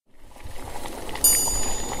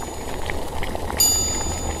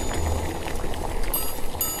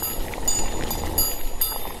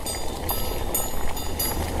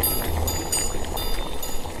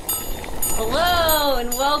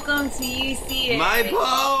welcome to UC. My bones!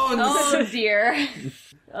 Oh dear.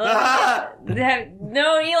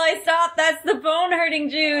 No, Eli, stop. That's the bone hurting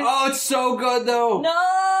juice. Oh, it's so good though.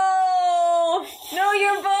 No! No,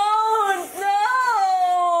 your bones! No!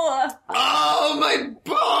 Oh, my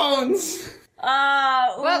bones!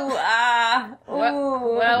 Well,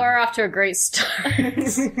 we're off to a great start.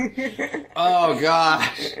 Oh,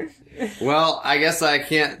 gosh. Well, I guess I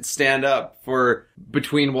can't stand up for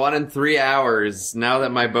between 1 and 3 hours now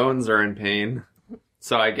that my bones are in pain.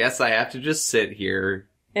 So I guess I have to just sit here.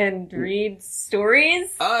 And read stories?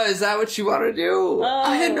 Is that what you want to do?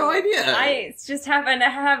 I had no idea. I just happen to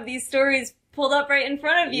have these stories pulled up right in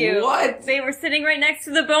front of you. What? They were sitting right next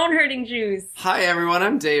to the bone hurting juice. Hi, everyone.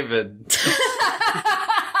 I'm David.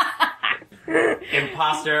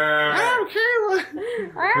 Imposter. I'm Kayla.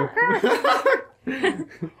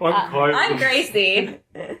 I'm Gracie.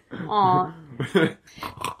 Aw.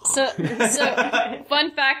 So,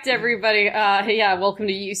 fun fact, everybody. Welcome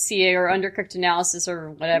to UCA or Under Cryptanalysis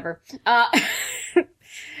or whatever.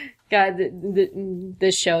 God,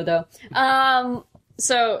 this show though.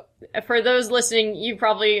 So, for those listening, you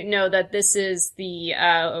probably know that this is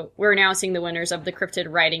we're announcing the winners of the Cryptid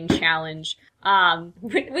Writing Challenge.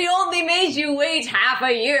 We only made you wait half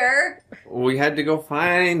a year. We had to go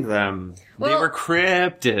find them. They were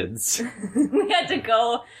cryptids. We had to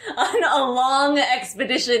go on a long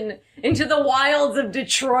expedition into the wilds of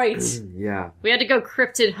Detroit. Yeah. We had to go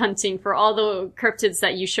cryptid hunting for all the cryptids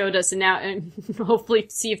that you showed us and hopefully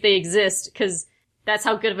see if they exist, because that's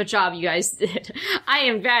how good of a job you guys did. I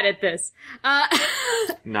am bad at this.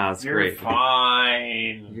 No, it's You're great.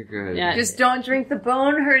 fine. You're good. Yeah. Just don't drink the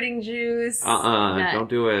bone hurting juice. Don't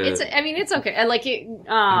do it. It's okay. I like it.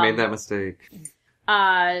 I made that mistake.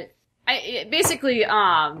 I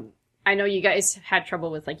know you guys had trouble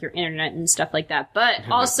with like your internet and stuff like that, but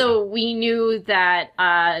also we knew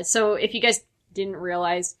that, so if you guys didn't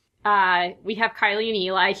realize, we have Kylie and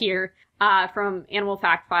Eli here, from Animal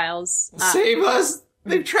Fact Files. Save us!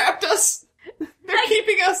 They've trapped us! They're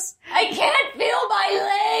keeping us! I can't feel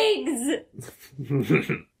my legs!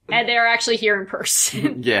 And they're actually here in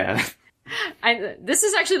person. Yeah. This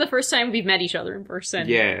is actually the first time we've met each other in person.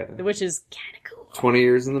 Yeah. Which is kinda cool. 20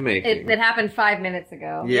 years in the making. It happened 5 minutes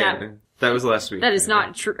ago. Yeah. That was last week. That is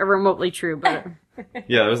not remotely true, but...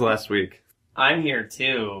 Yeah, that was last week. I'm here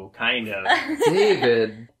too, kind of.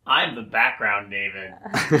 David. I'm the background David.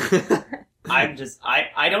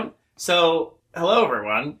 So, hello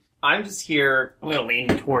everyone. I'm just here. I'm going to lean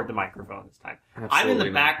toward the microphone this time. Absolutely I'm in the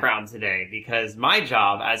not. background today because my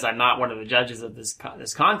job, as I'm not one of the judges of this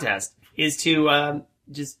contest, is to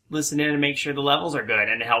just listen in and make sure the levels are good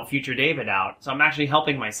and to help future David out. So I'm actually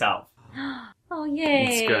helping myself. Oh, yay.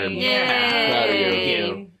 That's good. Yeah. Proud of you. Thank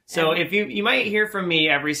you. So if you might hear from me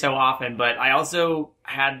every so often, but I also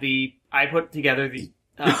I put together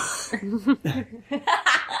the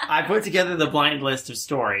blind list of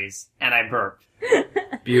stories, and I burped.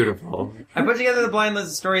 Beautiful. I put together the blind list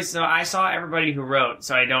of stories, so I saw everybody who wrote,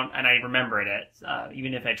 and I remembered it,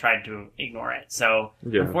 even if I tried to ignore it. So,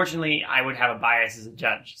 Unfortunately, I would have a bias as a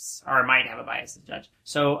judge, or I might have a bias as a judge.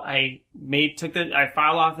 So I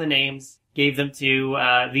filed off the names, gave them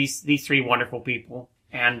to these three wonderful people,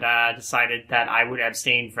 and decided that I would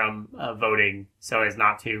abstain from voting so as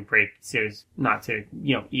not to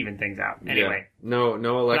even things out. Anyway. Yeah. No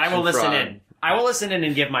election but I will listen fraud. in. I will listen in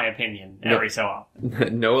and give my opinion every so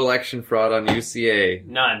often. No election fraud on UCA.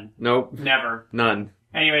 None. Nope. Never. None.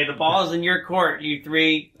 Anyway, the ball is in your court, you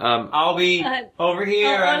three. I'll be over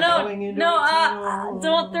here. I'm going into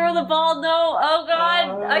Don't throw the ball, no. Oh,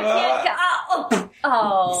 God. I can't.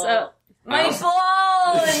 So, my bones!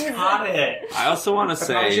 Caught it. I also want to I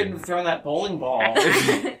probably say, shouldn't have thrown that bowling ball.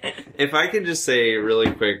 if I could just say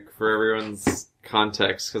really quick for everyone's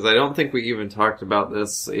context, because I don't think we even talked about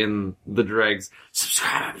this in the dregs.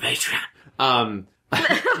 Subscribe on Patreon.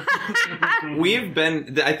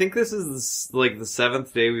 I think this is like the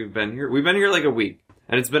 7th day we've been here. We've been here like a week.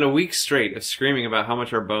 And it's been a week straight of screaming about how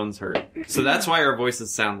much our bones hurt. So that's why our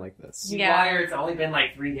voices sound like this. Yeah. It's only been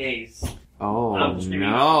like 3 days. Oh, Screaming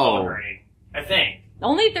about bone no. hurting, I think.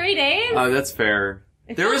 Only 3 days? Oh, that's fair.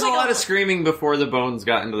 There feels was a like lot of screaming before the bones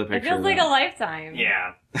got into the It picture. feels like a lifetime.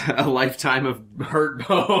 Yeah. A lifetime of hurt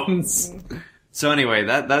bones. So anyway,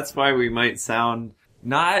 that's why we might sound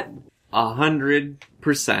not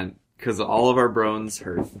 100%, because all of our bones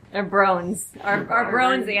hurt. Our bones. Our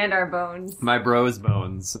bones and our bones. My bro's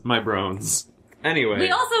bones. My brones. Anyway. We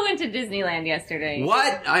also went to Disneyland yesterday.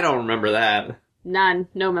 What? I don't remember that. None.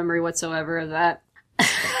 No memory whatsoever of that.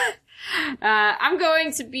 I'm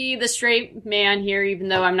going to be the straight man here, even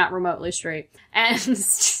though I'm not remotely straight, and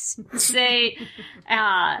say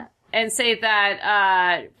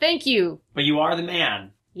that thank you. But you are the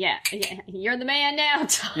man. Yeah, you're the man now.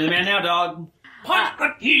 You're the man now, dog. Punch the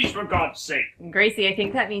keys, for God's sake. Gracie, I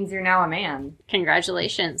think that means you're now a man.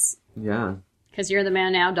 Congratulations, Yeah. because you're the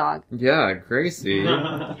man now, dog. Yeah, Gracie.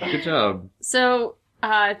 Good job. So,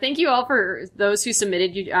 thank you all for those who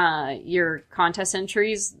submitted your contest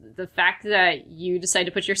entries. The fact that you decided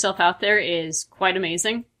to put yourself out there is quite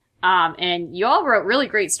amazing. And you all wrote really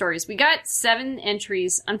great stories. We got 7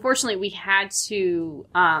 entries. Unfortunately, we had to,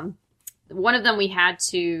 one of them we had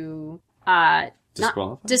to,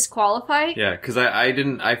 disqualify? Yeah, because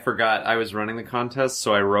I forgot I was running the contest,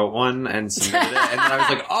 so I wrote one and submitted it, and then I was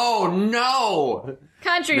like, oh no!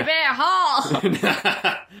 Country Bear Hall!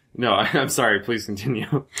 No, I'm sorry, please continue.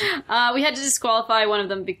 We had to disqualify one of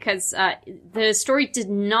them because, the story did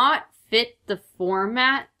not fit the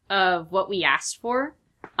format of what we asked for,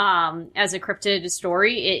 as a cryptid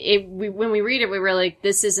story. When we read it, we were like,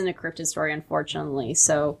 this isn't a cryptid story, unfortunately,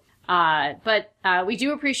 so... but we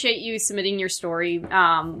do appreciate you submitting your story.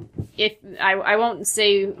 If I won't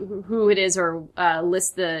say who it is or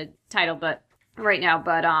list the title, but right now.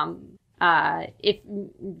 But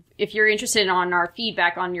if you're interested on our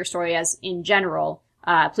feedback on your story as in general,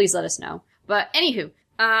 please let us know. But anywho,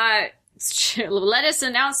 let us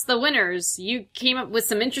announce the winners. You came up with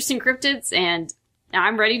some interesting cryptids, and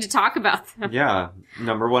I'm ready to talk about them. Yeah,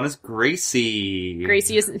 number 1 is Gracie.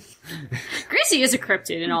 Gracie is a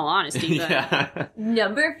cryptid, in all honesty. But... Yeah.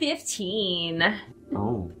 Number 15.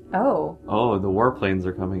 Oh. Oh. Oh, the warplanes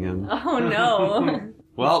are coming in. Oh no.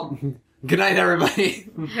 Well, good night, everybody.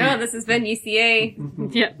 No, this has been UCA.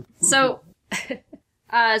 Yeah. So,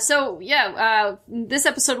 this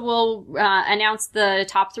episode will announce the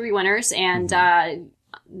top 3 winners, and for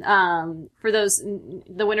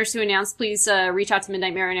the winners to announce, please reach out to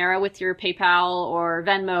Midnight Marinara with your PayPal or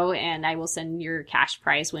Venmo, and I will send your cash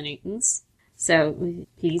prize winnings. So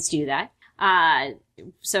please do that.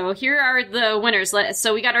 So here are the winners.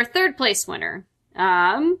 So we got our 3rd place winner.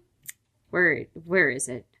 Where is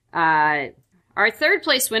it? Our 3rd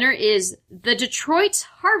place winner is the Detroit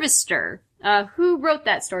Harvester. Who wrote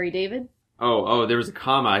that story, David? Oh, there was a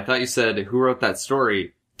comma. I thought you said, who wrote that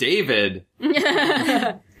story? David. Wait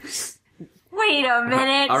a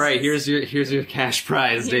minute. All right, here's your cash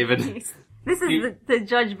prize, David. This is the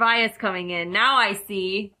judge bias coming in. Now I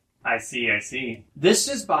see. I see. This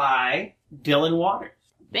is by Dylan Waters.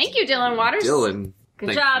 Thank you, Dylan Waters. Dylan.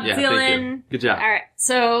 Good job, Dylan. Dylan. Good job. All right,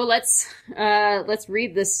 so let's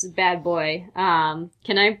read this bad boy. Can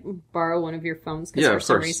I borrow one of your phones? Because Yeah, for of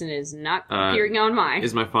some course. reason it is not appearing on mine.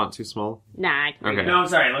 Is my font too small? Nah. I can read Okay. it. No, I'm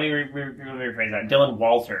sorry. Let me rephrase that. Dylan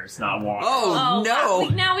Walters, not Waters. Oh, no!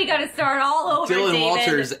 Now we gotta start all over, Dylan David.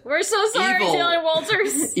 Walters. We're so sorry, Evil. Dylan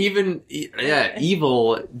Walters. Evil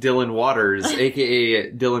Dylan Waters, aka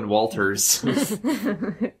Dylan Walters.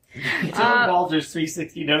 Dylan Walters,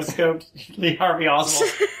 360 no scoped Lee Harvey Oswald.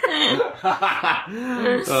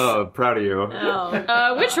 Oh, proud of you.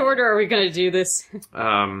 Which order are we gonna do this?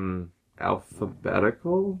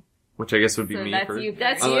 Alphabetical? Which I guess would be So me that's first. you.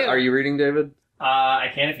 That's you. Are you reading, David? I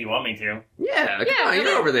can if you want me to. Yeah, come on, get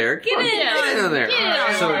you're over there. Get Come on, in. Get in there. Get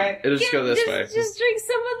in. So Alright. it'll just go this way. Just drink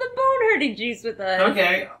some of the bone hurting juice with us.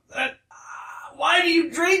 Okay. Why do you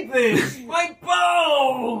drink this? My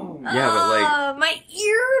bone! Yeah, but like, my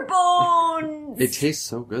ear bones. it tastes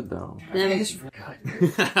so good though. It's good.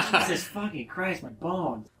 Jesus fucking Christ, my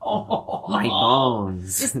bones. Oh. My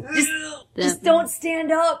bones. Just don't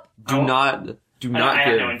stand up. Do not I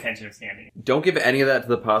have give. no intention of standing. Don't give any of that to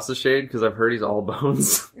the pasta shade because I've heard he's all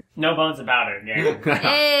bones. No bones about it, yeah.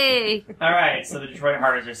 Hey. Alright, so the Detroit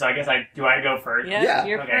Harvester. So I guess do I go first? Yep, Yeah.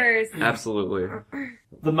 you're Okay. first. Absolutely.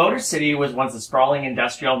 The Motor City was once a sprawling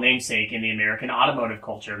industrial namesake in the American automotive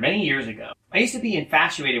culture many years ago. I used to be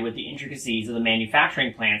infatuated with the intricacies of the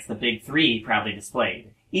manufacturing plants the Big Three proudly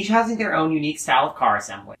displayed, each having their own unique style of car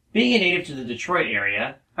assembly. Being a native to the Detroit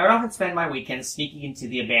area, I would often spend my weekends sneaking into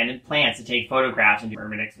the abandoned plants to take photographs and do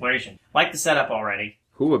urban exploration. Like the setup already.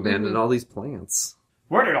 Who abandoned all these plants?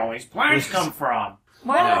 Where did all these plants come from?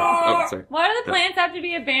 Oh, sorry. Why do the plants have to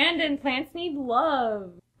be abandoned? Plants need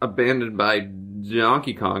love. Abandoned by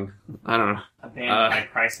Donkey Kong. I don't know. Abandoned by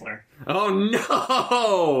Chrysler.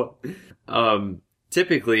 Oh no!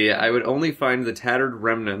 Typically, I would only find the tattered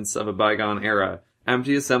remnants of a bygone era.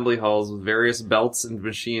 Empty assembly halls with various belts and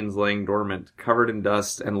machines laying dormant, covered in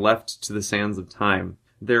dust, and left to the sands of time.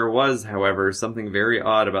 There was, however, something very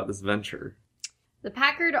odd about this venture. The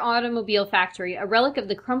Packard Automobile Factory, a relic of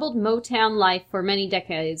the crumbled Motown life for many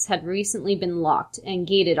decades, had recently been locked and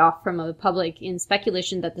gated off from the public in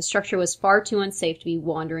speculation that the structure was far too unsafe to be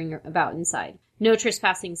wandering about inside. No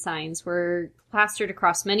trespassing signs were plastered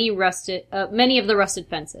across many of the rusted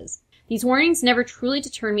fences. These warnings never truly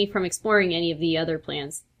deterred me from exploring any of the other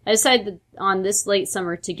plans. I decided on this late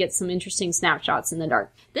summer to get some interesting snapshots in the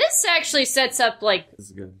dark. This actually sets up, This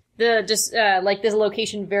is good. this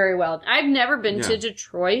location very well. I've never been to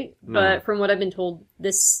Detroit, but from what I've been told,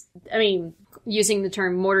 using the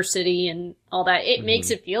term Motor City and all that, it makes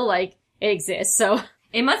it feel like it exists, so.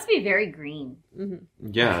 It must be very green. Mm-hmm.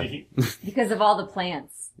 Yeah. Because of all the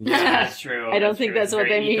plants. Yeah, that's true. I don't think that's what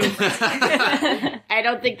they mean. Eco- I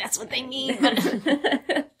don't think that's what they mean.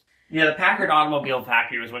 Yeah, the Packard Automobile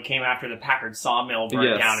Factory was what came after the Packard sawmill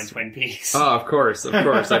burned down in Twin Peaks. Oh, of course. I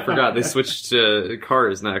forgot. They switched to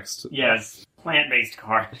cars next. Yes, plant-based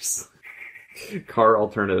cars. Car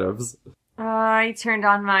alternatives. I turned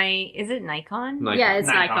on my... Is it Nikon? Yeah, it's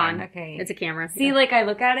Nikon. Nikon. Okay. It's a camera. See, I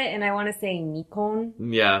look at it and I want to say Nikon.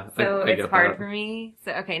 Yeah. So I it's get hard that. for me.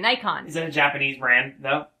 So, okay, Nikon. Is it a Japanese brand,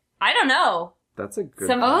 though? I don't know. That's a good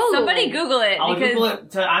Somebody Google it. I'll because Google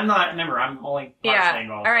it. I'm only partially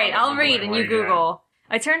involved. All right, so I'll Google read it and while you you do that. Google.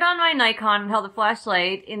 I turned on my Nikon and held a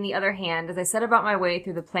flashlight in the other hand as I set about my way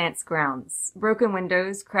through the plant's grounds. Broken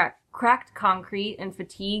windows, cracked concrete, and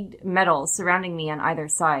fatigued metal surrounding me on either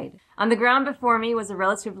side. On the ground before me was a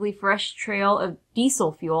relatively fresh trail of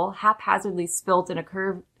diesel fuel, haphazardly spilt in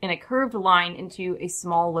a curved line into a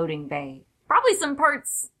small loading bay. Probably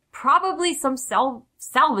some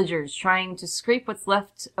salvagers trying to scrape what's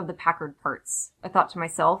left of the Packard parts, I thought to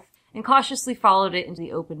myself, and cautiously followed it into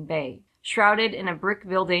the open bay. Shrouded in a brick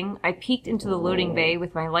building, I peeked into the loading bay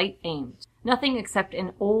with my light aimed. Nothing except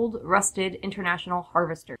an old, rusted International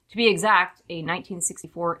Harvester. To be exact, a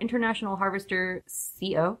 1964 International Harvester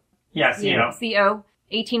CO? Yes, you know. CO,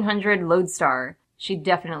 1800 Lodestar. She'd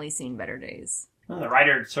definitely seen better days. Well, the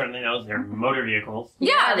writer certainly knows their motor vehicles.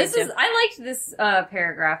 Yeah, they this do. is. I liked this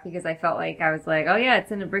paragraph because I felt like I was like, oh yeah,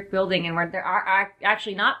 it's in a brick building and where there are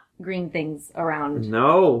actually not green things around.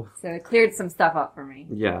 No. So it cleared some stuff up for me.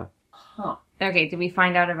 Yeah. Huh. Okay, did we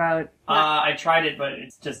find out about... I tried it, but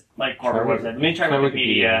it's just like Corbett Try was said. Let me try try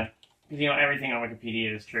Wikipedia. Because, everything on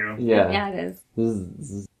Wikipedia is true. Yeah. Yeah, it is. This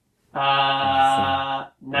is,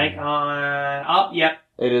 Nikon. Oh, yep.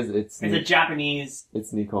 it's It's a Japanese.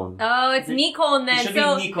 It's Nikon. Oh, it's It- Nikon then. it should be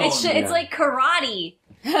So Nikon, it's yeah. like karate.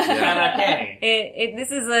 Karate.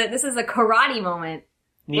 This is a karate moment.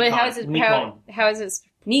 Nikon. Wait, how is it? Nikon. How is it?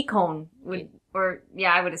 Nikon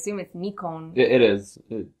I would assume it's Nikon. It is.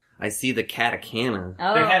 I see the katakana.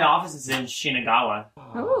 Oh. Their head office is in Shinagawa.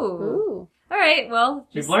 Ooh. Ooh. All right. Well,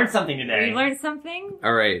 We've learned something today. we learned something,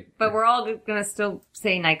 All right. but we're all gonna still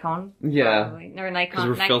say Nikon. Yeah. Probably. Or Nikon. 'Cause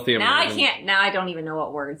we're filthy now I Americans. can't. Now I don't even know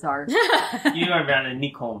what words are. You are about a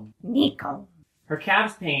Nikon. Nikon. Her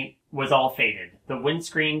cab's paint was all faded, the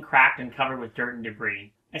windscreen cracked and covered with dirt and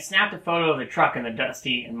debris. I snapped a photo of the truck in the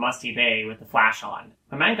dusty and musty bay with the flash on.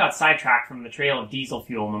 My mind got sidetracked from the trail of diesel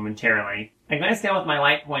fuel momentarily. I glanced down with my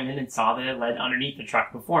light pointed and saw that it led underneath the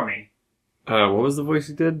truck before me. What was the voice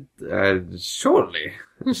you did? Surely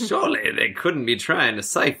they couldn't be trying to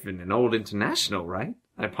siphon an old International, right?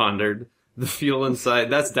 I pondered. The fuel inside,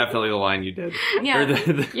 that's definitely the line you did. Yeah. Or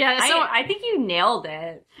the- Yeah, I think you nailed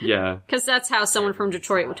it. yeah. because that's how someone from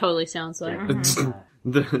Detroit totally sounds like.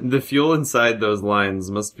 The fuel inside those lines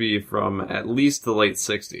must be from at least the late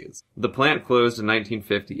 60s. The plant closed in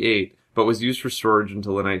 1958, but was used for storage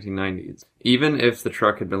until the 1990s. Even if the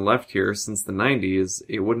truck had been left here since the 90s,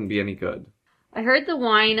 it wouldn't be any good. I heard the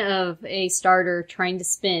whine of a starter trying to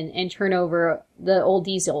spin and turn over the old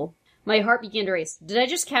diesel. My heart began to race. Did I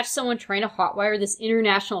just catch someone trying to hotwire this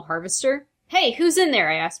International Harvester? Hey, who's in there?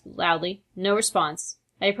 I asked loudly. No response.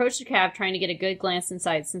 I approached the cab, trying to get a good glance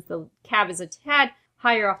inside since the cab is a tad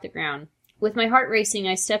higher off the ground. With my heart racing,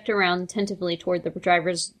 I stepped around tentatively toward the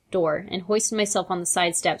driver's door and hoisted myself on the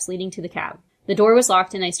side steps leading to the cab. The door was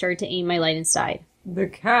locked and I started to aim my light inside. The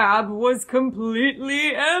cab was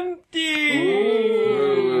completely empty.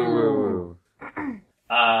 Ooh.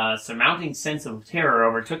 A surmounting sense of terror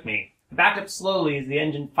overtook me. I backed up slowly as the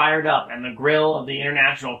engine fired up and the grille of the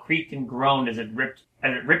International creaked and groaned as it ripped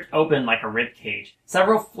open like a rib cage.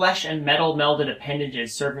 Several flesh and metal melded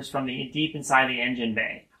appendages surfaced from the deep inside the engine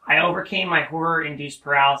bay. I overcame my horror-induced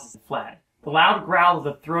paralysis and fled. The loud growl of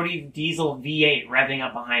the throaty diesel V8 revving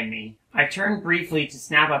up behind me. I turned briefly to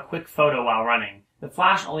snap a quick photo while running. The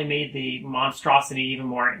flash only made the monstrosity even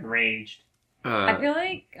more enraged. I feel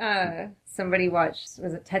like somebody watched,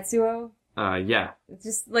 was it Tetsuo? Yeah. It's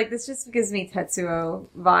just like this just gives me Tetsuo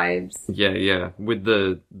vibes. Yeah. With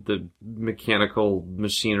the mechanical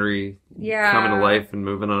machinery Yeah. coming to life and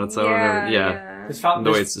moving on its own. Yeah. This felt,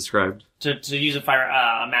 The way it's described. to use a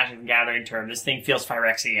Magic the Gathering term, this thing feels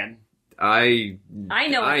Phyrexian. I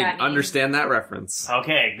know what that means. understand that reference.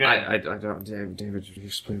 Okay, good. I don't. David, you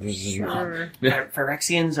explain what it is? Sure.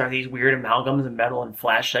 Phyrexians are these weird amalgams of metal and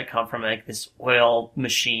flesh that come from like this oil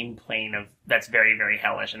machine plane of that's very, very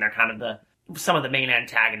hellish, and they're kind of some of the main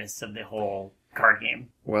antagonists of the whole card game.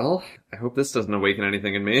 Well, I hope this doesn't awaken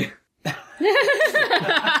anything in me.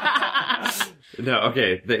 No,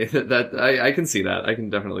 okay, I can see that. I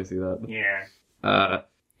can definitely see that. Yeah.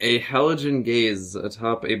 A halogen gaze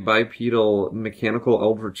atop a bipedal mechanical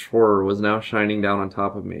eldritch horror was now shining down on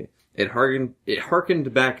top of me. It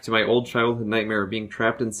harkened back to my old childhood nightmare of being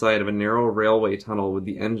trapped inside of a narrow railway tunnel with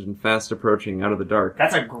the engine fast approaching out of the dark.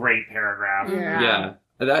 That's a great paragraph. Yeah,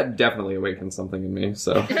 that definitely awakened something in me,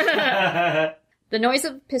 so... The noise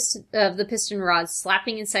of the piston rods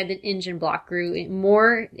slapping inside the engine block grew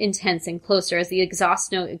more intense and closer as the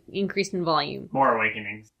exhaust note increased in volume. More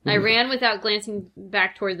awakenings. I ran without glancing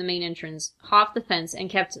back toward the main entrance, hopped the fence, and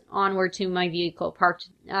kept onward to my vehicle, parked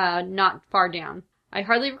not far down. I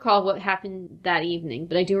hardly recall what happened that evening,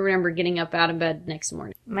 but I do remember getting up out of bed next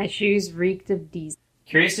morning. My shoes reeked of diesel.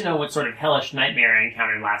 Curious to know what sort of hellish nightmare I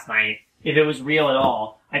encountered last night, if it was real at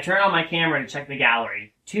all. I turned on my camera to check the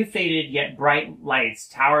gallery. Two faded yet bright lights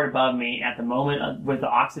towered above me at the moment with the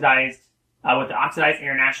oxidized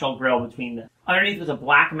International grill between them. Underneath was a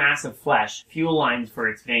black mass of flesh, fuel lines for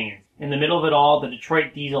its veins. In the middle of it all, the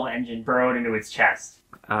Detroit diesel engine burrowed into its chest.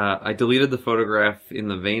 I deleted the photograph in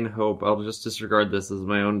the vain hope I'll just disregard this as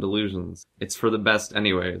my own delusions. It's for the best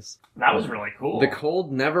anyways. That was really cool. The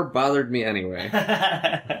cold never bothered me anyway.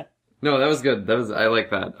 No, that was good. I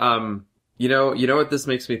like that. You know what this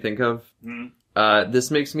makes me think of?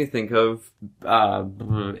 This makes me think of,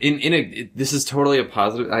 this is totally a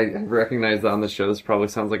positive, I recognize that on the show this probably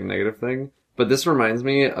sounds like a negative thing, but this reminds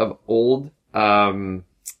me of old, No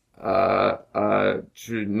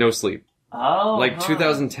Sleep. Oh. Like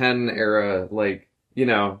 2010 era, like, you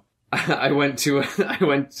know, I went to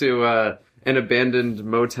an abandoned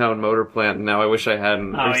Motown motor plant and now I wish I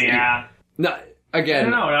hadn't. Oh, yeah. No, again.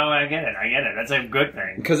 No, I get it. That's a good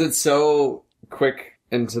thing. Because it's so quick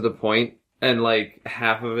and to the point, and like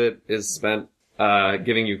half of it is spent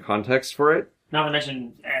giving you context for it. Not to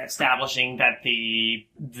mention establishing that the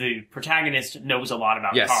protagonist knows a lot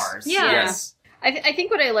about Yes. cars. Yeah. Yes. I think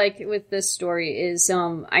what I like with this story is,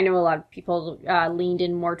 I know a lot of people leaned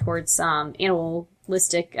in more towards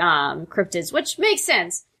animalistic cryptids, which makes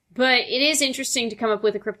sense. But it is interesting to come up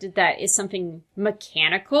with a cryptid that is something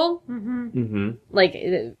mechanical. Mm-hmm.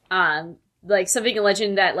 Like something a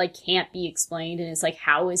legend that like can't be explained, and it's like,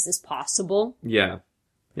 how is this possible? Yeah.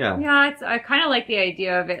 Yeah, I kind of like the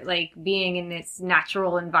idea of it like being in its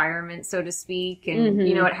natural environment, so to speak, and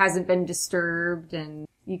you know, it hasn't been disturbed, and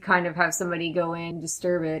you kind of have somebody go in,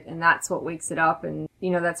 disturb it, and that's what wakes it up, and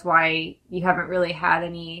you know, that's why you haven't really had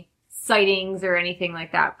any sightings or anything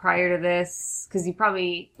like that prior to this, because you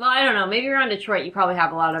probably, well, I don't know, maybe around Detroit you probably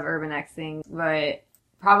have a lot of Urban X things, but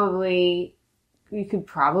you could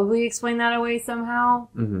probably explain that away somehow.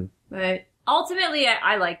 Mm-hmm. But ultimately,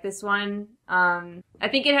 I like this one. I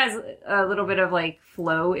think it has a little bit of like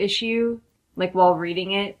flow issue, like while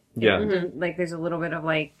reading it. Yeah. Like there's a little bit of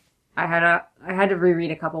like, I had to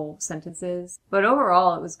reread a couple sentences, but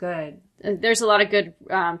overall it was good. There's a lot of good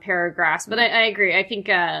paragraphs, but I agree. I think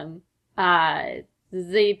the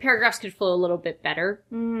paragraphs could flow a little bit better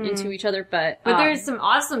into each other, but there's some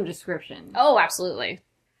awesome description. Oh, absolutely.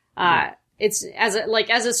 It's as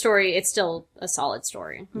a story, it's still a solid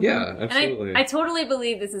story. Yeah, absolutely. And I totally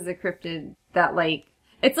believe this is a cryptid that like,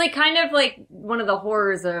 it's like kind of like one of the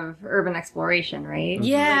horrors of urban exploration, right?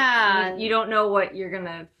 Yeah. Like, you don't know what you're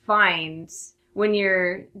gonna find when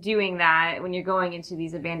you're doing that, when you're going into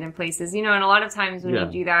these abandoned places, you know, and a lot of times when you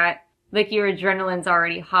do that, like your adrenaline's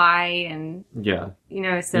already high and, you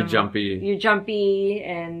know, you're jumpy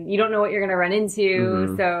and you don't know what you're gonna run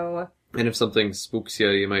into, so. And if something spooks you,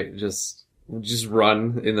 you might just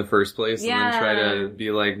run in the first place and then try to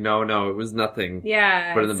be like, no, it was nothing.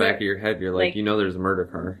 Yeah. But in the back of your head, you're like, you know there's a murder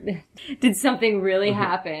car. Did something really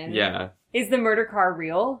happen? Yeah. Is the murder car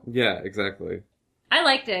real? Yeah, exactly. I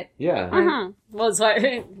liked it. Yeah. Well,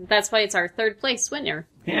 that's why it's our third place winner.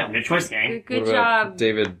 Yeah, good choice, gang. Good job.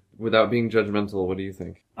 David, without being judgmental, what do you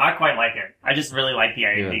think? I quite like it. I just really like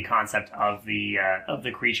the concept of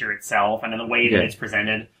the creature itself and the way that it's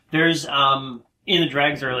presented. There's in the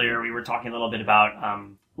dregs earlier we were talking a little bit about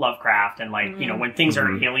Lovecraft and like, you know, when things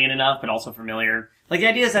are alien enough but also familiar. Like the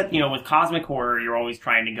idea is that, you know, with cosmic horror, you're always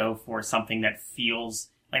trying to go for something that feels,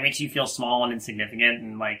 like makes you feel small and insignificant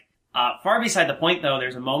and like, far beside the point though,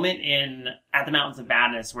 there's a moment in At the Mountains of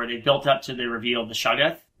Madness where they built up to the reveal of the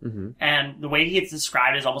Shuggoth. And the way he gets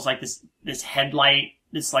described is almost like this headlight,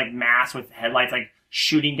 this like mass with headlights like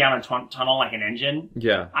shooting down a tunnel like an engine.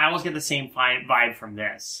 Yeah. I almost get the same vibe from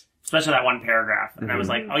this, especially that one paragraph. And I was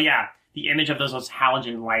like, oh yeah, the image of those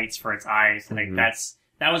halogen lights for its eyes. Like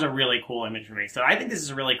that was a really cool image for me. So I think this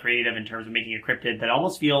is really creative in terms of making a cryptid that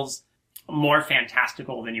almost feels more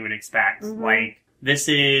fantastical than you would expect. Like this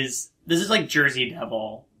is like Jersey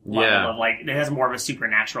Devil level of like, it has more of a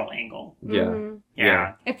supernatural angle.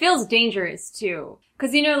 Yeah. It feels dangerous too.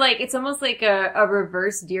 Cause you know, like, it's almost like a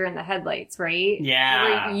reverse deer in the headlights, right?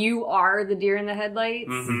 Yeah. Like, you are the deer in the headlights.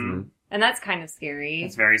 And that's kind of scary.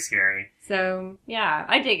 It's very scary. So, yeah,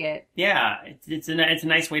 I dig it. Yeah. It's a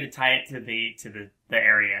nice way to tie it to the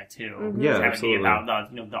area too. Yeah, to have absolutely. it be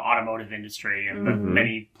about the automotive industry and the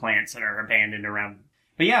many plants that are abandoned around.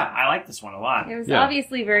 But yeah, I like this one a lot. It was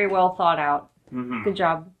obviously very well thought out. Good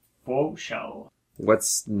job. For show.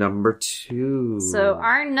 What's number 2? So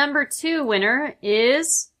our number 2 winner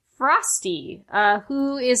is Frosty.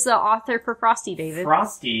 Who is the author for Frosty, David?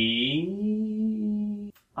 Frosty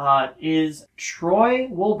is Troy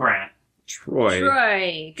Woolbrandt.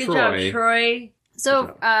 Troy. Good job, Troy.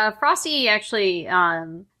 So Frosty actually,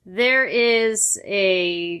 there is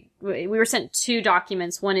we were sent 2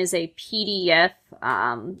 documents. One is a PDF,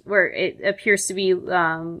 where it appears to be,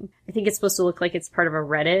 I think it's supposed to look like it's part of a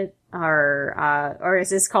Reddit, or is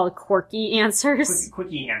this called Quirky Answers?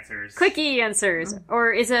 Quickie Answers. Quickie Answers.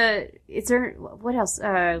 Or is there, what else?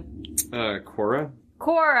 Quora?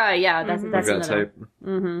 Quora, yeah, that's Like that another. type.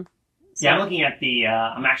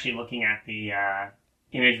 Yeah, I'm actually looking at the,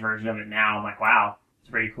 image version of it now. I'm like, wow, it's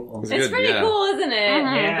pretty cool. It's It's good, pretty yeah. cool, isn't it?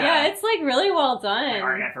 Yeah. It's like really well Like, done.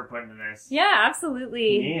 art effort put into this. Yeah,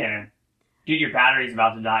 absolutely. Yeah. Dude, your battery's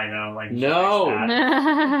about to die though. Like, No.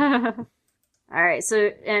 All right. So,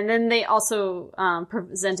 and then they also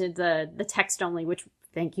presented the text only, which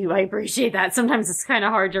thank you, I appreciate that. Sometimes it's kind of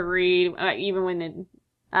hard to read, even when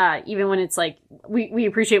it's like we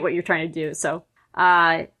appreciate what you're trying to do. So,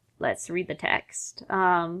 let's read the text.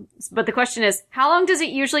 But the question is, how long does it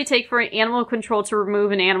usually take for an animal control to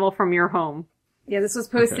remove an animal from your home? Yeah, this was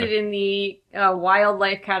posted in the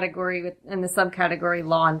wildlife category in the subcategory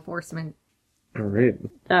law enforcement. All right.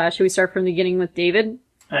 Should we start from the beginning with David?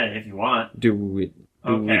 Hey, if you want. Do it,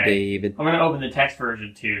 Okay. David. I'm gonna open the text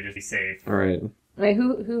version too, just to be safe. All right. Wait,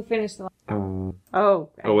 who finished the? Oh, Oh,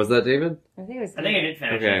 was that David? I think it was. I think I did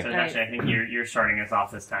finish Okay. it, so actually I think you're starting us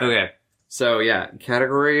off this time. Okay. So yeah,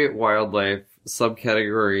 category wildlife,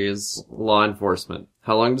 subcategories law enforcement.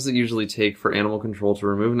 How long does it usually take for animal control to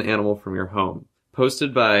remove an animal from your home?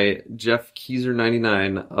 Posted by Jeff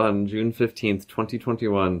Keyser99 on June 15th,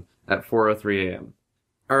 2021 at 4:03 a.m.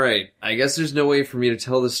 Alright, I guess there's no way for me to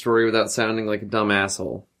tell this story without sounding like a dumb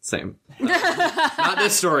asshole. Same. Not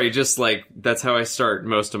this story, just like, that's how I start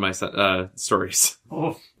most of my stories.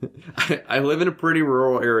 Oof. I live in a pretty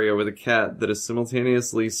rural area with a cat that is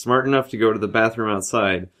simultaneously smart enough to go to the bathroom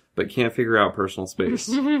outside, but can't figure out personal space.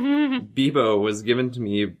 Bebo was given to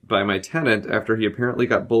me by my tenant after he apparently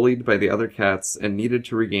got bullied by the other cats and needed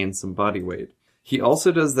to regain some body weight. He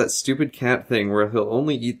also does that stupid cat thing where he'll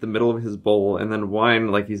only eat the middle of his bowl and then whine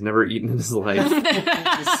like he's never eaten in his life.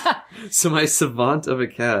 So my savant of a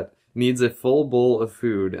cat needs a full bowl of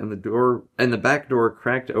food and the back door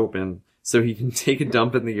cracked open so he can take a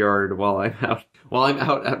dump in the yard while I'm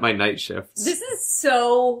out at my night shifts. This is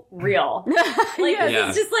so real. Like, Yeah.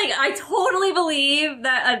 this is just like, I totally believe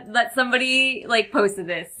that somebody, like, posted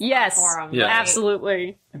this. yes, On the forum. Yeah. Like,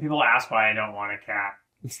 absolutely. And people ask why I don't want a cat.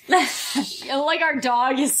 Like our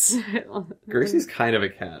dog is. Gracie's kind of a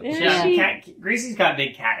cat. Yeah, She- Gracie's got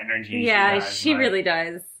big cat energy. Yeah, does, she but- really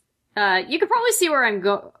does. You could probably see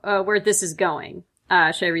where where this is going.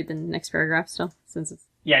 Should I read the next paragraph still? Since it's.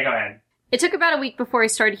 Yeah, go ahead. It took about a week before I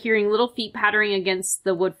started hearing little feet pattering against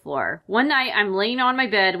the wood floor. One night, I'm laying on my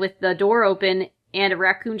bed with the door open, and a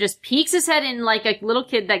raccoon just peeks his head in like a little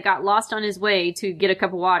kid that got lost on his way to get a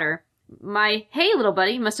cup of water. My "hey, little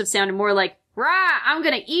buddy" must have sounded more like "rah, I'm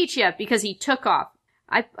gonna eat ya," because he took off.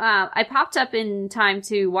 I popped up in time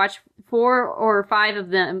to watch 4 or 5 of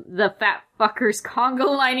them, the fat fuckers, conga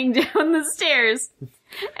lining down the stairs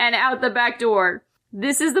and out the back door.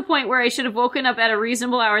 This is the point where I should have woken up at a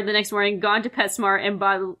reasonable hour the next morning, gone to PetSmart, and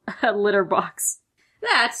bought a litter box.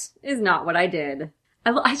 That is not what I did.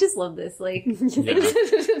 I just love this. Like, it's just 4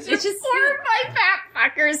 or 5 fat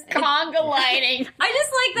Fuckers conga lighting. I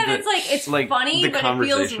just like that it's like, funny, the but it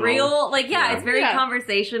feels conversational. real. Like, yeah, Yeah. it's very Yeah.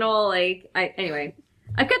 conversational. Anyway.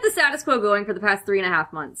 I've kept the status quo going for the past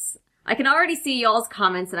 3.5 months. I can already see y'all's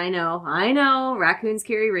comments, and I know, raccoons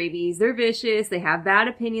carry rabies, they're vicious, they have bad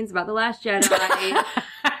opinions about The Last Jedi.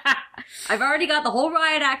 I've already got the whole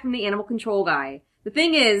riot act from the animal control guy. The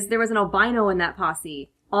thing is, there was an albino in that posse.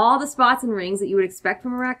 All the spots and rings that you would expect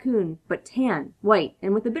from a raccoon, but tan, white,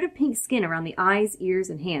 and with a bit of pink skin around the eyes, ears,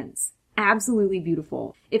 and hands. Absolutely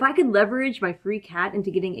beautiful. If I could leverage my free cat into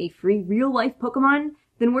getting a free real-life Pokemon,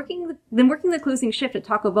 then working the closing shift at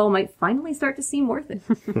Taco Bell might finally start to seem worth it.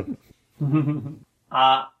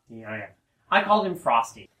 Yeah. I called him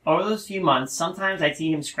Frosty. Over those few months, sometimes I'd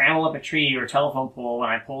see him scramble up a tree or telephone pole when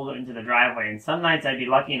I pulled into the driveway, and some nights I'd be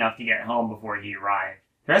lucky enough to get home before he arrived.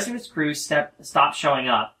 The rest of his crew stopped showing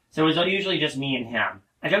up, so it was usually just me and him.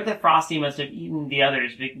 I joked that Frosty must have eaten the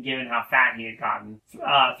others given how fat he had gotten.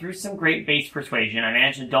 Through some great base persuasion, I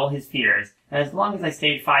managed to dull his fears, and as long as I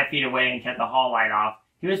stayed 5 feet away and kept the hall light off,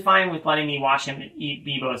 he was fine with letting me watch him eat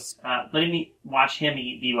Bebo's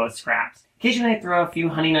scraps. Occasionally I'd throw a few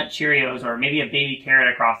Honey Nut Cheerios or maybe a baby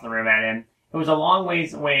carrot across the room at him. It was a long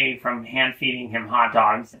ways away from hand-feeding him hot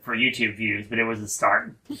dogs for YouTube views, but it was a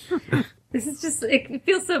start. This is just, it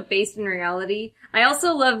feels so based in reality. I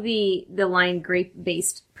also love the line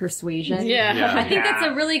grape-based persuasion. Yeah. I think that's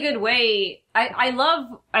a really good way. I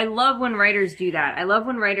love when writers do that. I love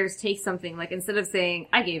when writers take something, like, instead of saying,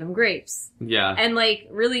 I gave him grapes, Yeah. and, like,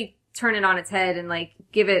 really turn it on its head and, like,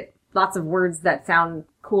 give it lots of words that sound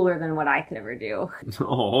cooler than what I could ever do.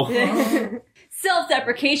 Oh.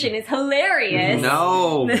 Self-deprecation is hilarious.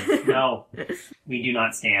 No. No, we do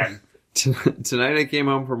not stand. Tonight I came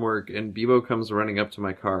home from work and Bebo comes running up to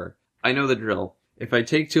my car. I know the drill. If I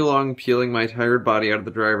take too long peeling my tired body out of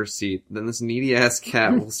the driver's seat, then this needy-ass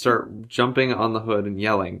cat will start jumping on the hood and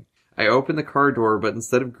yelling. I open the car door, but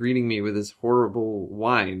instead of greeting me with his horrible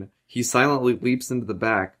whine, he silently leaps into the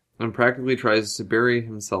back and practically tries to bury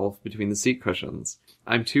himself between the seat cushions.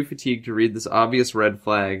 I'm too fatigued to read this obvious red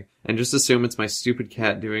flag and just assume it's my stupid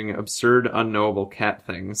cat doing absurd, unknowable cat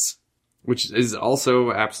things. Which is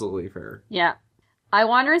also absolutely fair. Yeah. I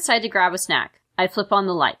wander inside to grab a snack. I flip on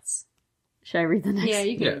the lights. Should I read the next? Yeah,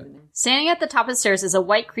 you can Yeah. read it. Standing at the top of the stairs is a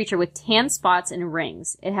white creature with tan spots and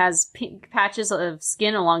rings. It has pink patches of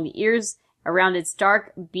skin along the ears, around its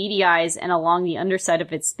dark, beady eyes, and along the underside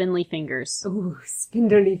of its spindly fingers. Ooh,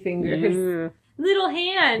 spindly fingers. Ooh. Little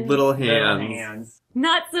hand. Little Little hands. hands.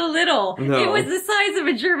 Not so little. No. It was the size of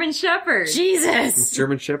a German Shepherd. Jesus!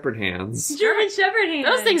 German Shepherd hands. German Shepherd hand.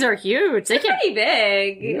 Those things are huge. They They're can... pretty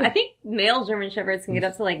big. I think male German Shepherds can get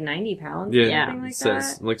up to like 90 pounds. Yeah. Or Yeah. something like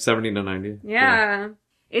Says, that. like 70 to 90. Yeah.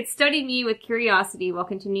 It studied me with curiosity while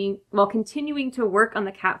continuing to work on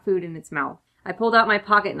the cat food in its mouth. I pulled out my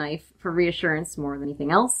pocket knife for reassurance more than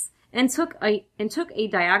anything else, and took a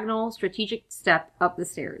diagonal strategic step up the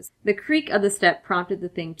stairs. The creak of the step prompted the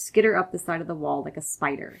thing to skitter up the side of the wall like a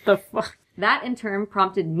spider. The fuck? That in turn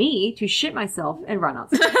prompted me to shit myself and run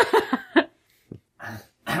outside.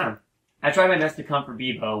 I tried my best to comfort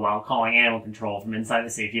Bebo while calling animal control from inside the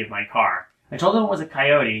safety of my car. I told them it was a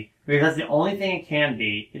coyote, because that's the only thing it can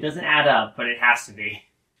be. It doesn't add up, but it has to be.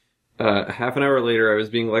 Half an hour later, I was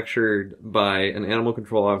being lectured by an animal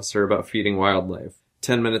control officer about feeding wildlife.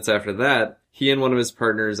 10 minutes after that, he and one of his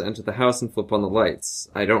partners enter the house and flip on the lights.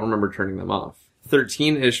 I don't remember turning them off.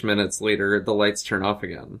 13-ish minutes later, the lights turn off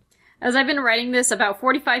again. As I've been writing this, about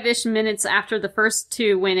 45-ish minutes after the first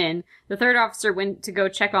two went in, the third officer went to go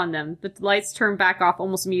check on them, but the lights turned back off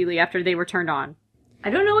almost immediately after they were turned on. I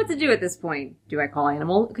don't know what to do at this point. Do I call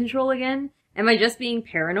animal control again? Am I just being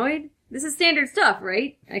paranoid? This is standard stuff,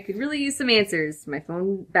 right? I could really use some answers. My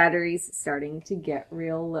phone battery's starting to get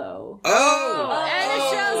real low. Oh! And it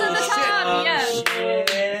shows at the top,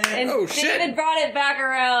 yes. And Oh, shit. David brought it back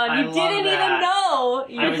around. I You love didn't that. even know. I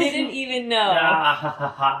You was- didn't even know.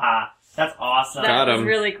 That's awesome. Got That was him.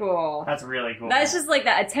 really cool. That's really cool. That's just like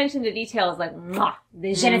that attention to detail is like, mwah,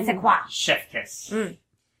 the je ne sais quoi. Chef kiss.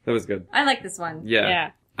 That was good. I like this one.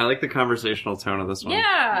 Yeah. I like the conversational tone of this one.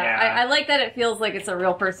 Yeah, I like that it feels like it's a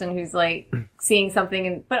real person who's like seeing something,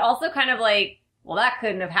 and but also kind of like, well, that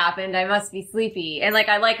couldn't have happened. I must be sleepy. And like,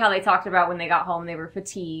 I like how they talked about when they got home they were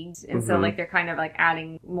fatigued, and so Mhm. like they're kind of like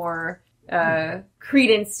adding more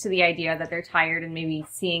credence to the idea that they're tired and maybe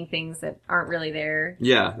seeing things that aren't really there.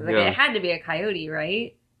 Yeah. Like it had to be a coyote,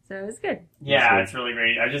 right? So it was good. Yeah, it's really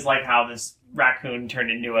great. I just like how this raccoon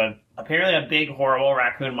turned into apparently a big, horrible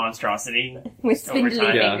raccoon monstrosity. With Over spindly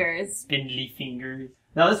time. Yeah. fingers. Spindly fingers.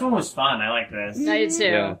 No, this one was fun. I like this. I did too.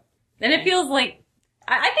 Yeah. And it feels like,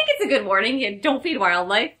 I think it's a good warning. Don't feed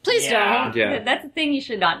wildlife. Please Yeah. don't. Yeah. That's a thing you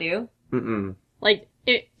should not do. Mm-mm. Like,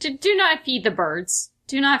 do not feed the birds.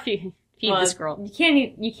 Do not feed Well, the squirrel.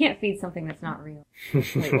 You can't feed something that's not real.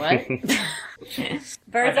 Wait, what?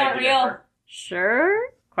 Birds aren't real. Sure?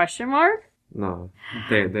 Question mark? No,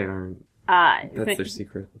 they aren't. That's their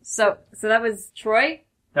secret. So that was Troy.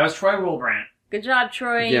 That was Troy Woolbrand. Good job,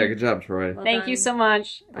 Troy. Yeah, good job, Troy. Well Thank done. you so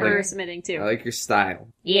much for like- submitting I too. like your style.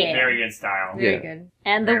 Yeah. Very good style. Very Yeah. good.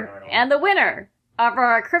 And Very little. the winner of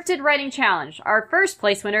our cryptid writing challenge, our first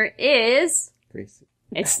place winner is Gracie.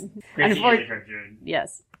 it's Gracie is a Unfor- cryptid.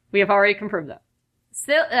 yes, we have already confirmed that.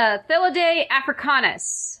 Thylidae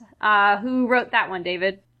africanus. Who wrote that one,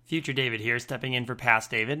 David? Future David here, stepping in for past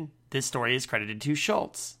David. This story is credited to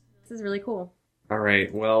Schultz. This is really cool. All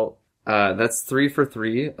right. Well, that's 3 for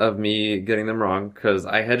 3 of me getting them wrong because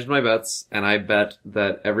I hedged my bets and I bet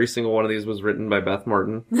that every single one of these was written by Beth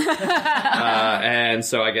Martin. And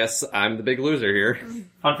so I guess I'm the big loser here.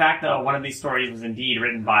 Fun fact, though, one of these stories was indeed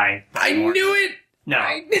written by. I knew it. No.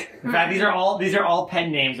 In fact, these are all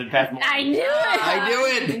pen names of Beth Morton. I knew it. I knew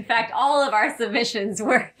In it. fact, all of our submissions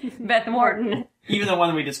were Beth Morton. Even the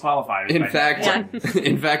one we disqualified. was In by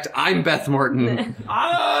fact, I'm Beth Morton.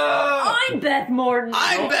 Oh! I'm Beth Morton.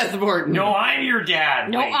 I'm Beth Morton. No, I'm your dad.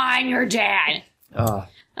 No, Wait. I'm your dad. Uh,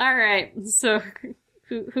 All right. So,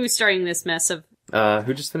 who's starting this mess of?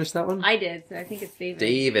 who just finished that one? I did, so I think it's David.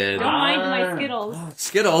 David. Don't mind my Skittles.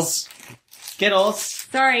 Skittles. Skittles.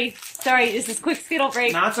 Sorry, this is quick Skittle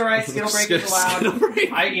break. That's alright. Skittle break is Skittle allowed.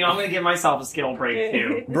 break. I'm going to give myself a Skittle break,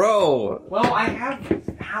 too. Bro. Well, I have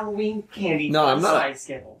Halloween candy. No, I'm not- full-size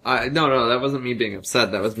Skittles. No, that wasn't me being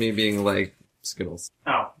upset. That was me being like, Skittles.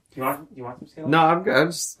 Oh. Do you want some Skittles? No,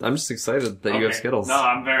 I'm just excited that you have Okay. Skittles. No,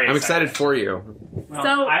 I'm very I'm excited for you. Well,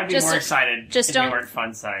 So, I'd be just- more excited just if don't- they weren't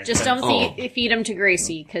fun size. Just but don't Oh. feed them to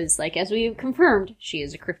Gracie, because, like, as we confirmed, she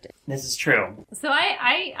is a cryptid. This is true. So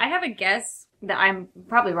I have a guess that I'm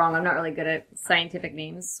probably wrong. I'm not really good at scientific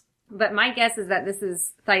names. But my guess is that this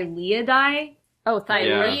is Thylidae. Oh, Or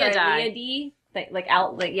Thylidae.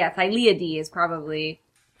 Thylidae. Thylidae is probably...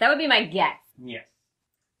 That would be my guess. Yes.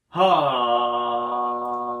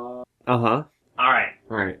 Uh-huh. Alright,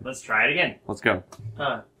 Alright, let's try it again. let's go.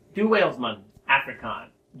 Du Whalesman, Afrikaan.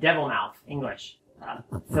 Devilmouth, English.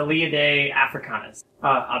 Thylidae africanus.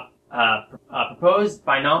 Proposed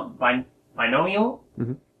binomial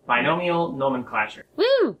Mhm. binomial nomenclature.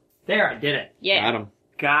 Woo! There, I did it. Yeah. Got him.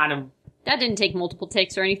 Got him. That didn't take multiple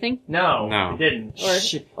takes or anything. No, No. it didn't.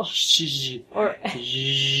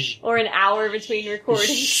 Or an hour between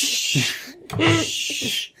recordings.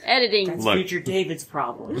 Editing. That's Look. future David's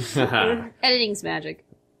problem. Editing's magic.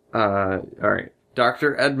 Alright.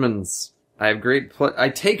 Dr. Edmonds, I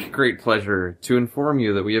take great pleasure to inform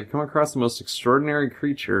you that we have come across the most extraordinary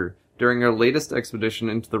creature during our latest expedition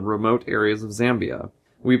into the remote areas of Zambia.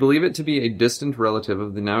 We believe it to be a distant relative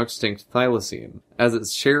of the now extinct thylacine, as it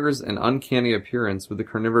shares an uncanny appearance with the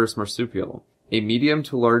carnivorous marsupial, a medium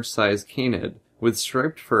to large size canid, with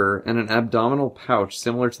striped fur and an abdominal pouch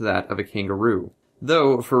similar to that of a kangaroo.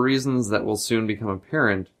 Though, for reasons that will soon become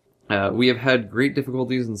apparent, we have had great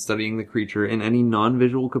difficulties in studying the creature in any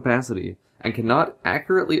non-visual capacity, and cannot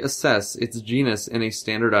accurately assess its genus in a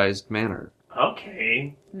standardized manner.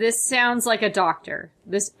 Okay. This sounds like a doctor.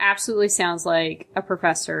 This absolutely sounds like a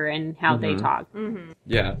professor and how they talk.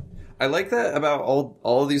 Yeah. I like that about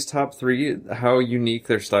all of these top 3, how unique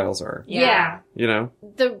their styles are. Yeah. You know?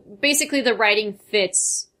 Basically the writing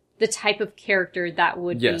fits the type of character that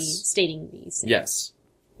would be Yes. stating these things. Yes.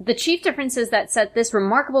 The chief differences that set this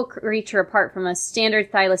remarkable creature apart from a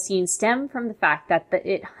standard thylacine stem from the fact that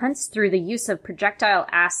it hunts through the use of projectile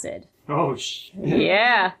acid. Oh, shit.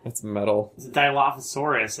 Yeah. That's metal. It's a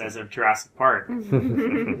Dilophosaurus as of Jurassic Park.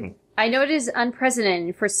 I know it is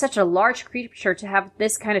unprecedented for such a large creature to have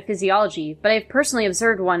this kind of physiology, but I have personally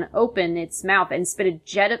observed one open its mouth and spit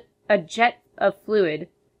a jet of fluid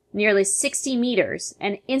nearly 60 meters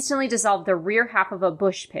and instantly dissolve the rear half of a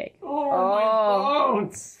bush pig. Oh, my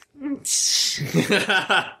bones!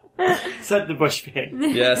 Said the bush pig.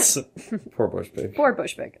 Yes. Poor bush pig. Poor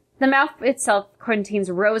bush pig. The mouth itself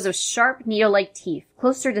contains rows of sharp needle-like teeth,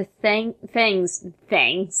 closer to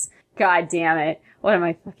fangs. God damn it. What am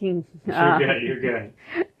I fucking... You're good.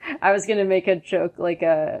 I was gonna make a joke, like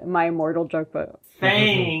My Immortal joke, but...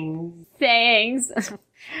 Fangs. Fangs!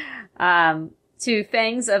 To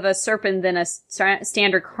fangs of a serpent than a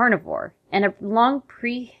standard carnivore. And a long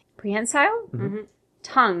prehensile?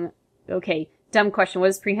 Tongue. Okay, dumb question. What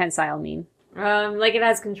does prehensile mean? Like it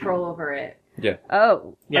has control over it. Yeah.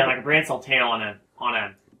 Oh. Yeah, like a prehensile tail on a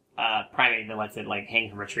primate that lets it like hang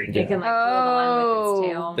from a tree. It can like hold on with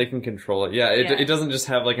its tail. They can control it. Yeah, Yeah. it doesn't just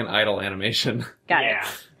have like an idle animation. Got Yeah.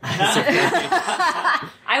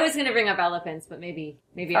 I was going to bring up elephants, but maybe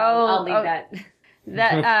I'll leave that.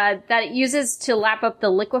 that it uses to lap up the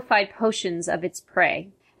liquefied potions of its prey.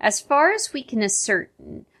 As far as we can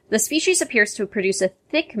ascertain, the species appears to produce a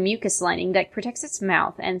thick mucus lining that protects its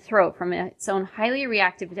mouth and throat from its own highly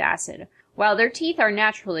reactive acid, while their teeth are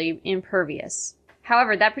naturally impervious.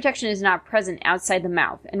 However, that protection is not present outside the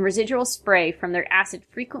mouth, and residual spray from their acid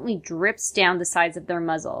frequently drips down the sides of their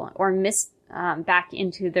muzzle or back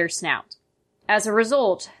into their snout. As a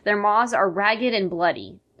result, their maws are ragged and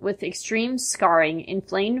bloody, with extreme scarring,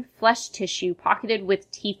 inflamed flesh tissue pocketed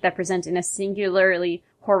with teeth that present in a singularly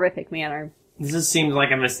horrific manner. This just seems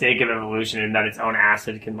like a mistake of evolution in that its own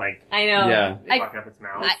acid can like I know. Yeah. fuck up its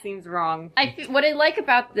mouth. That seems wrong. What I like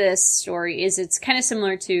about this story is it's kind of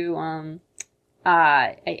similar to,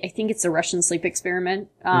 I think it's the Russian sleep experiment,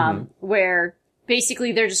 where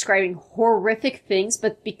basically they're describing horrific things,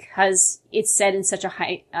 but because it's said in such a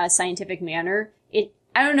high, scientific manner,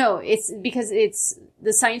 I don't know, it's because it's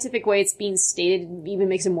the scientific way it's being stated even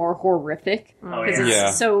makes it more horrific. Oh, Because yeah.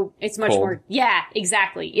 it's much Cold. more,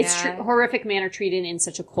 exactly. It's Yeah. horrific manner treated in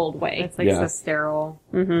such a cold way. It's like Yeah. so sterile.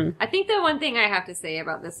 Mm-hmm. I think the one thing I have to say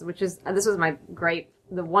about this, which is, this was my gripe,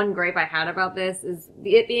 the one gripe I had about this is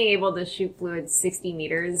it being able to shoot fluid 60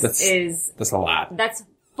 meters That's a lot. that's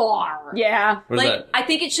far. Yeah. What is Like, that? I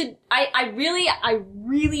think it should, I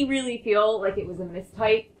really feel like it was a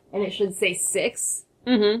mistype and it should say 6.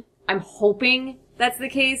 Mm-hmm. I'm hoping that's the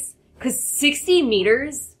case, cause 60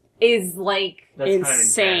 meters is like, That's kind of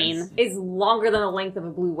insane. intense. is longer than the length of a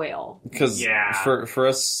blue whale. Because Yeah. for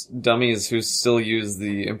us dummies who still use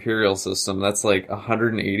the imperial system, that's like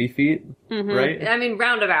 180 feet, Mm-hmm. right? I mean,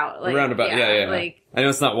 roundabout. Like, Roundabout, yeah. Like, I know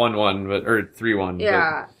it's not 1-1, or 3-1.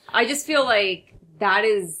 yeah. I just feel like that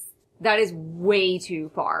is way too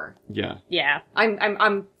far. But yeah. Yeah.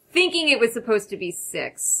 I'm thinking it was supposed to be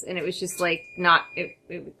 6, and it was just like not,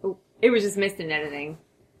 it was just missed in editing.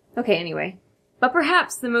 Okay, anyway. But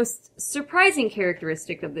perhaps the most surprising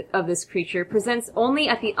characteristic of this creature presents only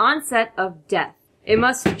at the onset of death. It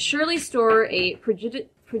must surely store a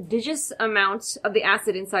prodigious amount of the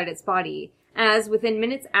acid inside its body, as within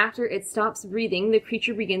minutes after it stops breathing, the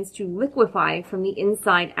creature begins to liquefy from the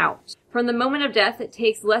inside out. From the moment of death, it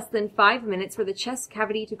takes less than 5 minutes for the chest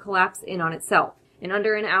cavity to collapse in on itself. In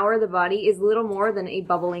under an hour, the body is little more than a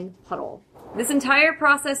bubbling puddle. This entire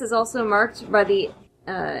process is also marked by the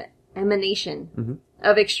emanation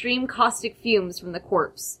of extreme caustic fumes from the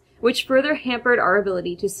corpse, which further hampered our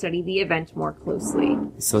ability to study the event more closely.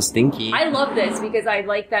 So stinky. I love this because I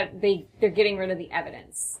like that they're getting rid of the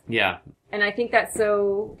evidence. Yeah. And I think that's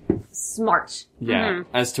so smart. Yeah.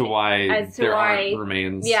 As to why there aren't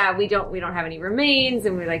remains. Yeah, we don't have any remains,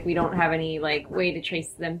 and we don't have any like way to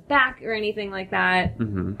trace them back or anything like that.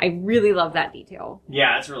 Mm-hmm. I really love that detail.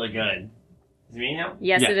 Yeah, that's really good. Is it me now?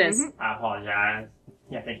 Yes, Yeah. it is. I apologize.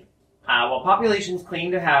 Yeah, thank you. While local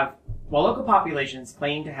populations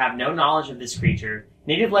claim to have no knowledge of this creature,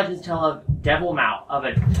 native legends tell of Devil Mouth,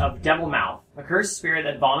 a cursed spirit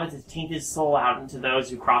that vomits its tainted soul out into those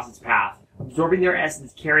who cross its path, absorbing their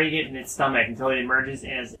essence, carrying it in its stomach until it emerges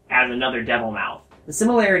as another Devil Mouth. The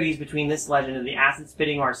similarities between this legend and the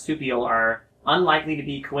acid-spitting marsupial are unlikely to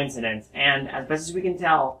be coincidence, and, as best as we can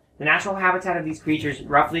tell, the natural habitat of these creatures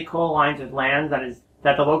roughly co-aligns with lands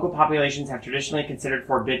that the local populations have traditionally considered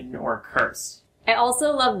forbidden or cursed. I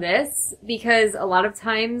also love this because a lot of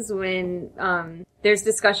times when there's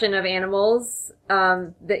discussion of animals,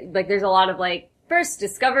 there's a lot of like first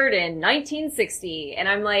discovered in 1960, and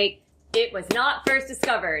I'm like, it was not first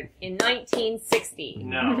discovered in 1960.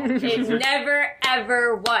 No. It never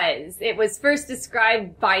ever was. It was first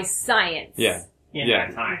described by science. Yeah. In Yeah.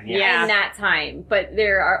 that time. Yeah. In that time, but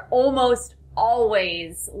there are almost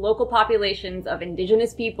always local populations of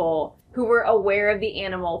indigenous people who were aware of the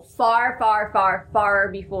animal far, far, far, far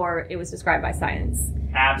before it was described by science.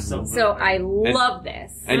 Absolutely. So I love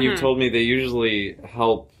this. And you've told me they usually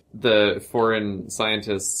help the foreign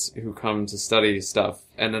scientists who come to study stuff,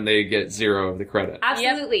 and then they get 0 of the credit.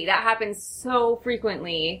 Absolutely. That happens so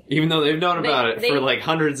frequently. Even though they've known about it for like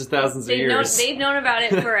hundreds of thousands of years. They've known about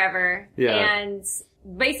it forever. Yeah. And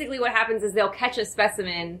basically what happens is they'll catch a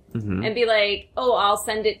specimen Mhm. and be like, oh, I'll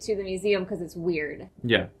send it to the museum because it's weird.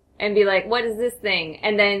 Yeah. And be like, what is this thing?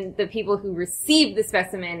 And then the people who receive the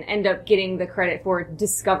specimen end up getting the credit for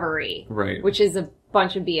discovery. Right. Which is a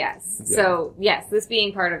bunch of BS. Yeah. So, yes, this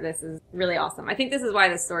being part of this is really awesome. I think this is why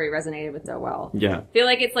this story resonated with so well. Yeah. I feel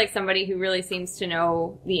like it's like somebody who really seems to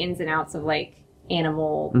know the ins and outs of like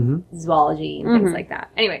animal Mhm. zoology and things like that.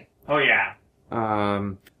 Anyway, Oh, yeah.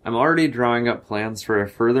 I'm already drawing up plans for a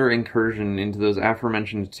further incursion into those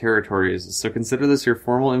aforementioned territories, so consider this your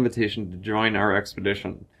formal invitation to join our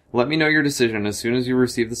expedition. Let me know your decision as soon as you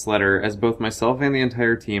receive this letter, as both myself and the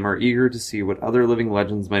entire team are eager to see what other living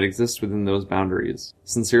legends might exist within those boundaries.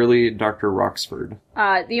 Sincerely, Dr. Roxford.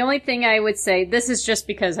 The only thing I would say, this is just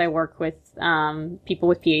because I work with people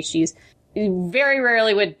with PhDs. Very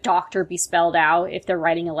rarely would doctor be spelled out if they're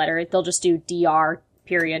writing a letter. They'll just do DR,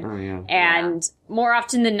 period. Oh, yeah. And more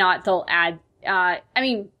often than not, they'll add,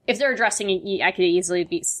 if they're addressing it, I could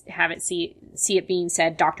easily see it being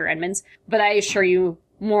said Dr. Edmonds. But I assure you,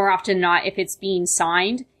 more often than not, if it's being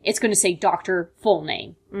signed, it's going to say doctor full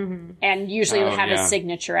name. Mm-hmm. And usually it'll have a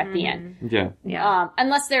signature at the end. Yeah.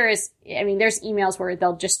 Unless there's emails where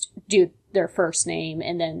they'll just do their first name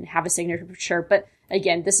and then have a signature. But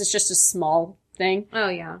again, this is just a small thing. Oh,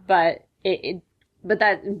 yeah. But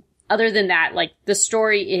other than that, like, the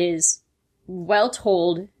story is well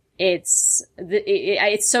told. It's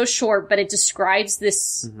so short, but it describes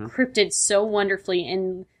this cryptid so wonderfully.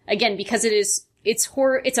 And again, because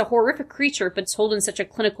it's a horrific creature, but told in such a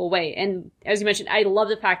clinical way. And as you mentioned, I love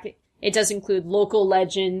the fact that it does include local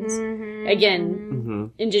legends. Mm-hmm.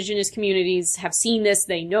 Again, indigenous communities have seen this.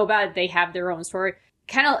 They know about it. They have their own story.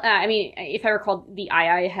 Kind of, if I recall, the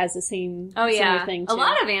II has the same similar thing too. A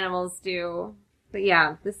lot of animals do. But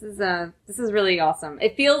yeah, this is really awesome.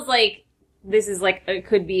 It feels like this is like, it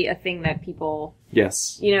could be a thing that people,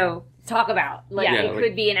 Yes. talk about. Like, it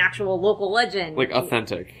could be an actual local legend. Like,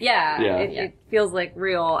 authentic. Yeah. It feels like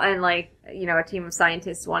real. And like, a team of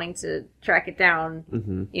scientists wanting to track it down.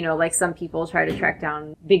 Mm-hmm. Like some people try to track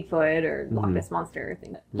down Bigfoot or Loch Ness Monster or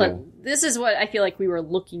things. But this is what I feel like we were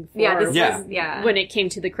looking for. When it came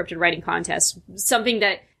to the cryptid writing contest. Something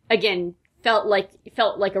that, again, felt like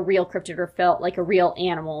a real cryptid or felt like a real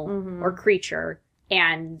animal or creature.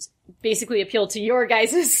 And basically appealed to your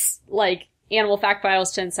guys' like animal fact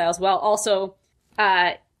files, Chen styles, while also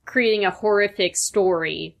creating a horrific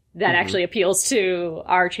story that actually appeals to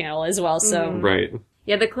our channel as well. So Right.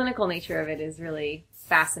 Yeah, the clinical nature of it is really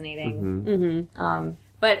fascinating.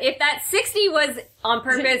 But if that 60 was on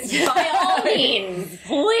purpose, by all means,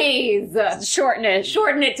 please shorten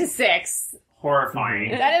it to 6.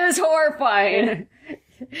 Horrifying. That is horrifying.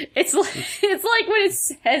 It's like when it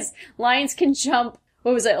says lions can jump,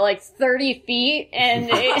 what was it, like 30 feet? And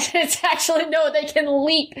it's actually, no, they can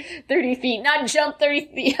leap 30 feet, not jump 30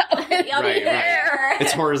 feet up in the air.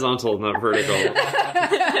 It's horizontal, not vertical.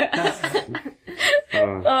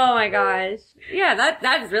 Oh my gosh. Yeah,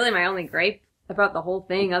 that is really my only gripe about the whole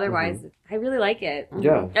thing. Otherwise, I really like it.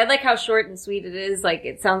 Yeah. I like how short and sweet it is. Like,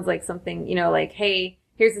 it sounds like something, like, hey,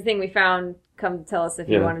 here's the thing we found. Come tell us if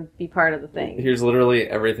you want to be part of the thing. Here's literally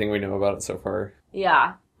everything we know about it so far.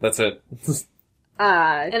 Yeah. That's it.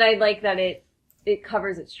 And I like that it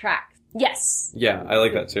covers its tracks. Yes. Yeah, I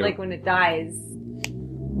like that too. Like when it dies,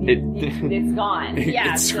 it's gone.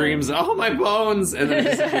 Yeah. It screams, "Oh, my bones!" and then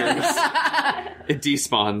it disappears. It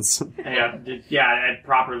despawns. It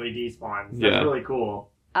properly despawns. That's really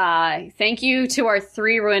cool. Thank you to our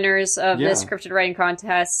 3 winners of this cryptid writing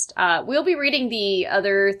contest. We'll be reading the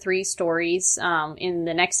other 3 stories in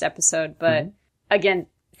the next episode, but again,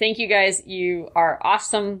 thank you guys. You are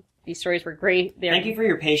awesome. These stories were great. Thank you for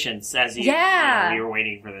your patience as we were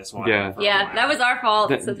waiting for this one. Yeah, that was our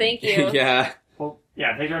fault, so thank you. Yeah. Well,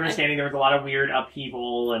 thanks for understanding there was a lot of weird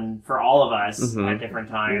upheaval and for all of us at different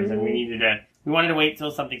times, and we wanted to wait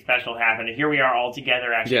till something special happened, and here we are all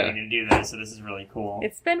together actually to do this, so this is really cool.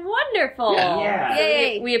 It's been wonderful. Yeah.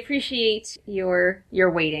 Yay. We appreciate your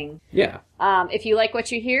waiting. Yeah. If you like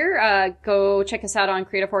what you hear, go check us out on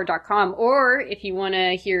creativehorror.com, or if you want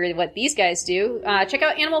to hear what these guys do, check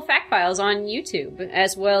out Animal Fact Files on YouTube,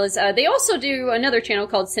 as well as, they also do another channel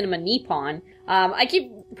called Cinema Nippon. I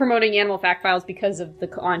keep promoting Animal Fact Files because of the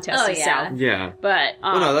contest itself. Yeah. But,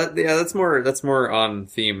 that's more on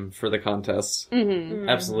theme for the contest.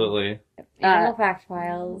 Absolutely. Animal Fact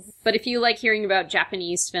Files. But if you like hearing about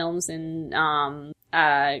Japanese films and,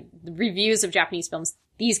 reviews of Japanese films,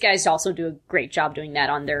 these guys also do a great job doing that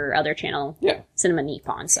on their other channel, Cinema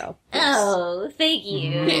Nippon, so. Oh, thank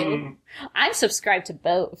you. I'm subscribed to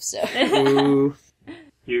both, so. Ooh.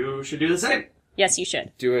 You should do the same. Yes, you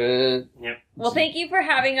should. Do it. Yep. Well, thank you for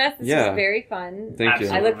having us. This was very fun. Thank you.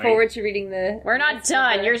 I look forward to reading the... We're not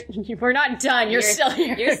done. We're not done. You're still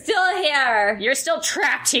here. You're still here. You're still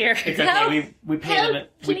trapped here. It's okay. We pay them.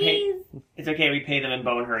 Please. It's okay. We pay them in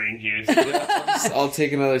bone hurting juice. I'll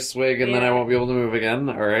take another swig and then I won't be able to move again.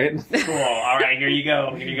 All right. Cool. All right. Here you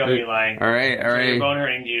go. Eli. All right. Your bone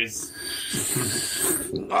hurting juice.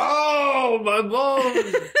 Oh, my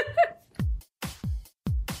bones.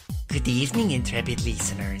 Good evening, intrepid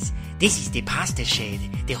listeners. This is the Pasta Shade,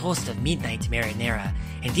 the host of Midnight Marinara,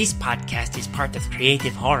 and this podcast is part of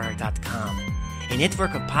CreativeHorror.com, a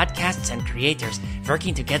network of podcasts and creators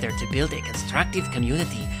working together to build a constructive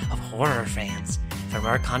community of horror fans. For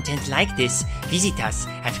more content like this, visit us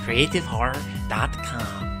at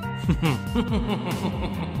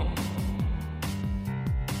CreativeHorror.com.